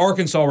 especially when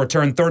Arkansas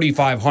returned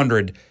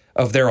 3,500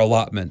 of their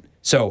allotment.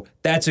 So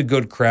that's a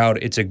good crowd.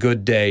 It's a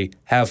good day.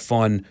 Have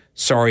fun.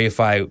 Sorry if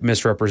I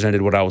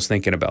misrepresented what I was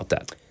thinking about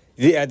that.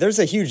 Yeah, there's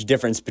a huge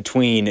difference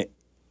between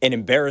an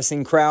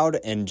embarrassing crowd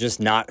and just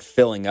not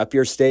filling up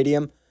your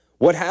stadium.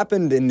 What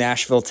happened in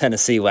Nashville,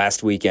 Tennessee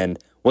last weekend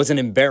was an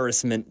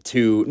embarrassment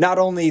to not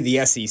only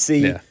the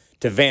SEC,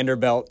 to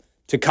Vanderbilt,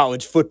 to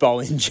college football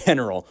in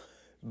general.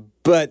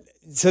 But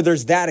so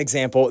there's that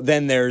example.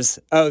 Then there's,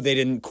 they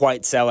didn't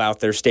quite sell out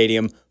their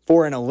stadium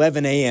for an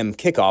 11 a.m.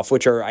 kickoff,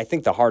 which are, I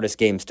think, the hardest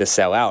games to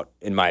sell out,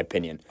 in my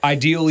opinion.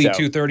 Ideally,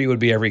 2:30 would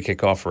be every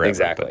kickoff forever.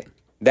 Exactly.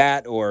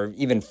 That or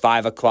even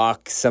 5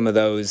 o'clock, some of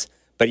those.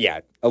 But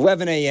yeah,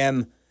 11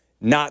 a.m.,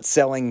 not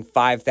selling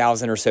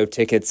 5,000 or so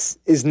tickets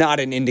is not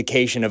an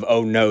indication of,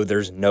 oh, no,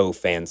 there's no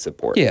fan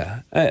support.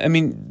 Yeah. I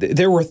mean,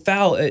 there were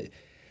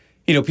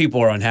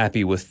people are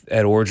unhappy with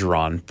Ed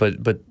Orgeron,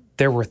 but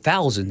there were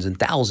thousands and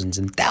thousands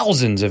and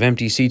thousands of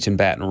empty seats in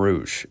Baton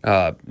Rouge.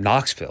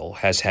 Knoxville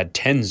has had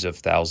tens of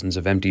thousands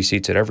of empty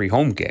seats at every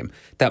home game.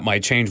 That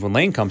might change when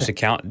Lane comes to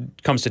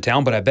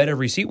town, but I bet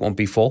every seat won't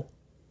be full.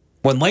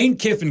 When Lane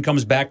Kiffin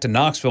comes back to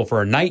Knoxville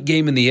for a night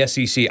game in the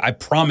SEC, I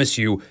promise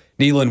you,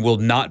 Neyland will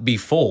not be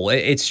full.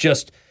 It's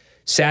just,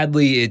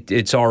 sadly,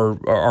 it's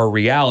our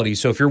reality.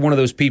 So if you're one of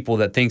those people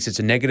that thinks it's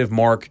a negative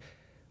mark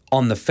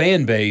on the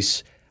fan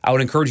base, I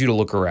would encourage you to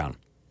look around,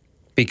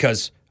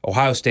 because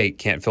Ohio State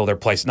can't fill their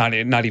place, not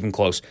even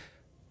close.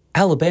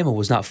 Alabama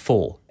was not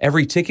full.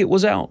 Every ticket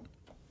was out.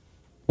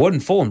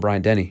 Wasn't full in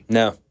Bryant-Denny.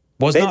 No.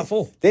 Was not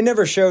full. They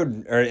never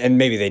showed, and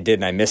maybe they did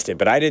and I missed it,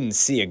 but I didn't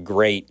see a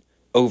great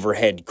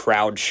overhead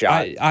crowd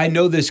shot. I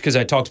know this because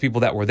I talked to people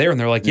that were there, and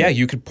they're like, yeah,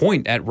 you could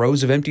point at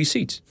rows of empty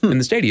seats in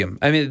the stadium.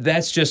 I mean,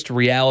 that's just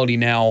reality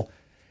now.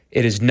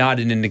 It is not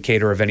an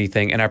indicator of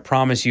anything. And I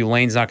promise you,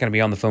 Lane's not going to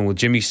be on the phone with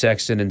Jimmy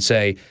Sexton and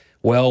say,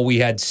 well, we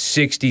had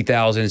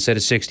 60,000 instead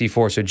of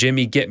 64. So,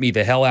 Jimmy, get me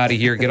the hell out of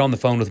here. Get on the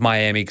phone with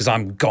Miami because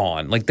I'm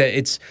gone. Like that,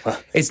 it's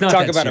not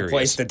Talk that about serious. A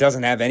place that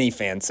doesn't have any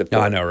fan support.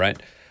 No, I know, right?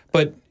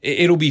 But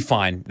it'll be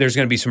fine. There's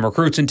going to be some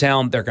recruits in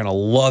town. They're going to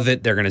love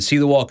it. They're going to see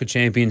the Walk of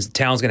Champions. The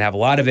town's going to have a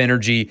lot of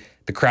energy.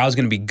 The crowd's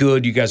going to be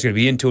good. You guys are going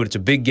to be into it. It's a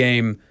big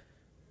game.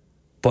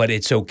 But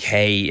it's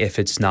okay if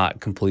it's not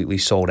completely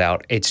sold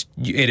out. It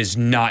is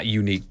not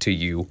unique to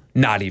you.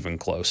 Not even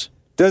close.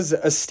 Does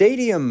a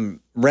stadium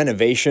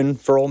renovation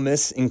for Ole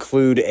Miss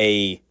include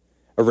a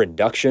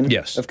reduction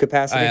of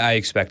capacity? I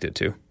expect it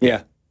to.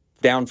 Yeah.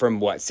 Down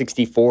from,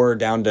 64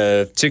 down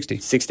to 60.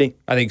 60?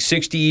 I think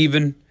 60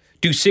 even.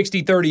 Do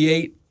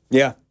 60-38.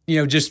 Yeah.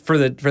 Just for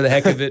the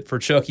heck of it, for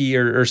Chucky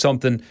or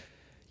something.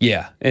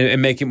 Yeah,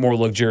 and make it more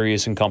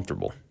luxurious and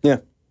comfortable. Yeah.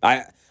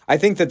 I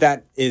think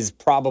that is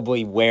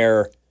probably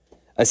where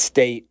a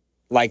state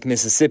like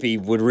Mississippi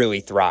would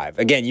really thrive.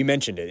 Again, you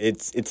mentioned it.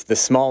 It's the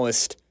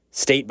smallest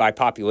state by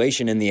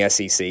population in the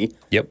SEC.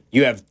 Yep.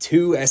 You have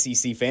two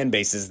SEC fan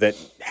bases that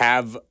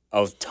have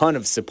a ton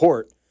of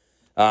support.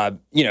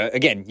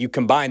 Again, you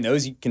combine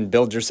those, you can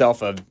build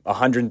yourself a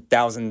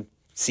 100,000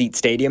 seat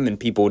stadium and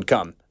people would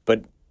come.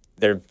 But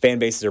their fan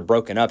bases are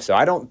broken up, so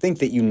I don't think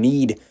that you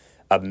need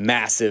a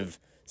massive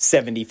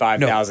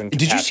 75,000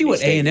 capacity. Did you see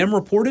what A&M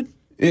reported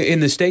in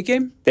the state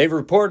game? They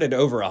reported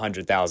over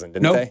 100,000,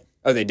 didn't they?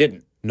 Oh, they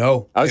didn't.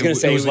 No. I was going to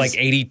say it was like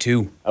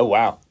 82. Oh,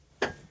 wow.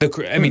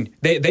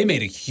 They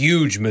made a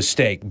huge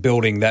mistake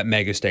building that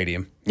mega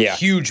stadium. Yeah.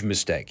 Huge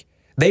mistake.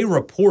 They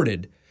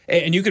reported,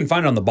 and you can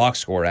find it on the box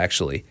score,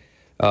 actually,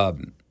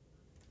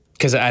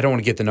 because I don't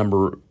want to get the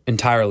number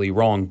entirely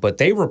wrong, but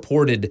they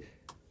reported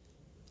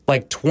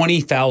like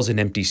 20,000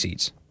 empty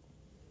seats.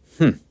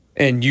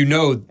 And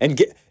I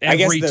guess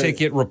every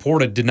ticket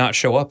reported did not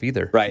show up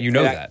either. Right.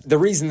 That. The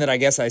reason that I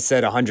guess I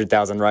said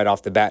 100,000 right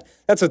off the bat,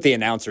 that's what the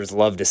announcers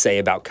love to say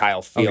about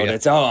Kyle Field. Oh, yeah.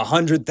 It's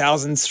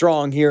 100,000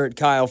 strong here at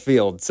Kyle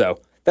Field. So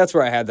that's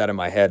where I had that in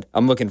my head.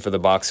 I'm looking for the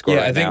box score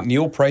right I think now.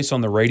 Neil Price on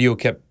the radio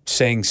kept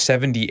saying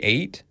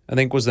 78, I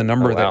think was the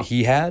number that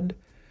he had.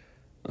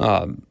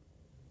 And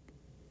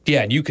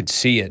you could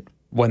see it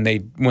when they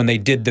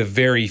did the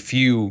very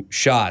few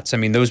shots. I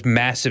mean, those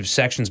massive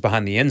sections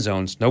behind the end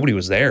zones, nobody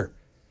was there.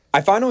 I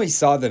finally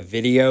saw the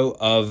video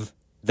of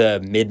the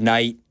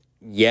midnight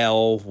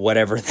yell,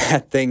 whatever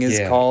that thing is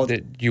called.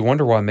 You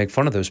wonder why I make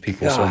fun of those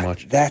people so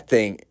much. That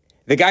thing,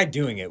 the guy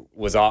doing it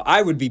was all.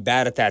 I would be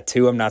bad at that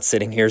too. I'm not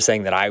sitting here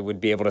saying that I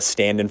would be able to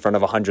stand in front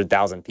of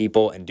 100,000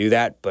 people and do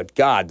that. But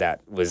God,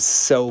 that was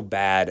so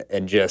bad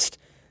and just.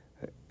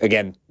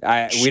 Again,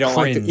 we don't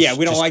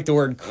like the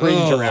word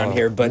cringe around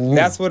here, but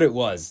that's what it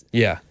was.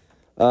 Yeah.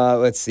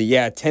 Let's see.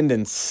 Yeah,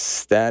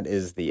 attendance. That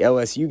is the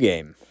LSU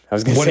game. I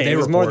was going to say it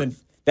was more than.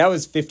 That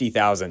was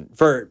 50,000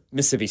 for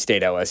Mississippi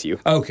State LSU.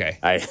 Okay.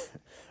 I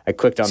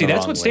clicked on the wrong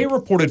that's what link. State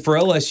reported for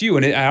LSU,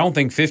 and I don't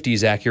think 50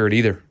 is accurate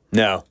either.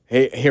 No.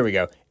 Here we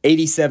go.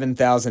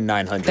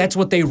 87,900. That's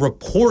what they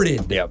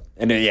reported. Yep.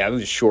 And it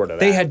was short of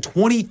that. They had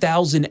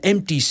 20,000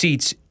 empty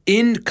seats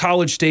in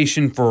College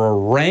Station for a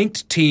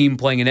ranked team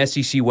playing an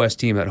SEC West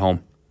team at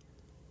home.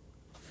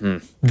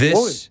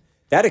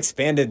 That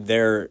expanded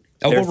their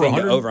over thing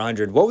 100? to over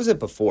 100. What was it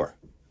before?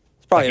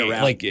 It's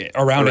probably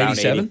around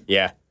 87. 80.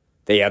 Yeah.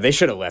 They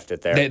should have left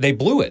it there. They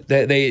blew it.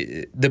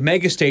 The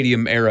mega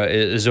stadium era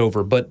is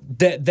over, but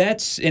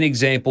that's an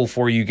example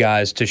for you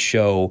guys to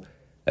show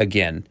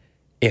again.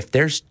 If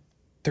there's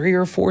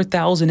 3,000 or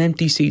 4,000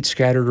 empty seats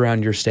scattered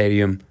around your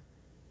stadium,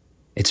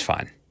 it's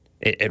fine.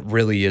 It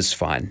really is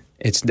fine.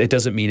 It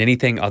doesn't mean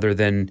anything other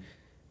than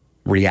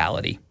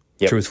reality,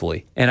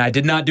 truthfully. And I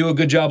did not do a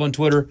good job on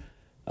Twitter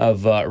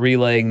of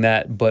relaying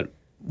that, but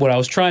what I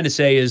was trying to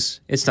say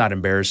is it's not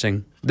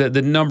embarrassing.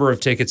 The number of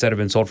tickets that have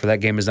been sold for that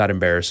game is not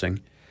embarrassing.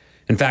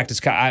 In fact,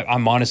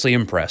 I'm honestly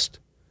impressed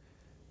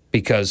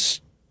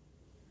because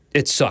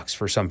it sucks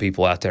for some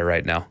people out there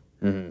right now.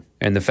 Mm-hmm.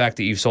 And the fact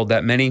that you've sold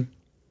that many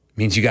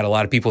means you got a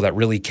lot of people that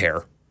really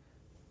care.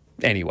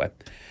 Anyway,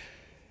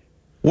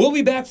 we'll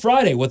be back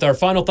Friday with our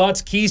final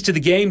thoughts, keys to the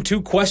game,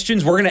 2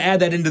 questions. We're going to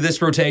add that into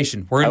this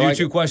rotation. We're going to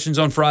do 2 questions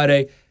on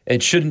Friday.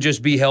 It shouldn't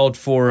just be held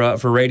for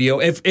radio.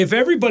 If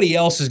everybody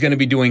else is going to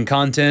be doing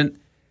content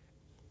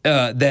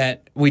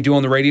that we do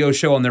on the radio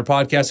show on their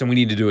podcast, and we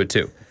need to do it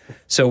too.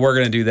 So we're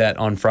going to do that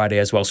on Friday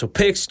as well. So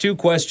picks, 2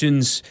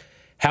 questions,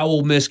 how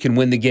Ole Miss can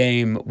win the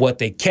game, what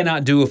they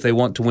cannot do if they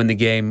want to win the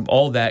game,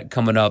 all that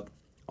coming up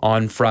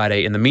on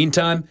Friday. In the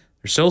meantime,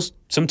 there's still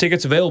some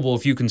tickets available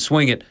if you can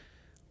swing it,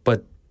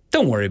 but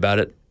don't worry about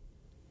it.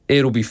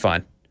 It'll be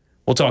fine.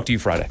 We'll talk to you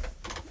Friday.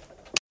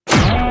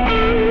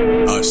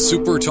 A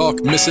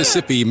SuperTalk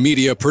Mississippi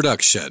media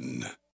production.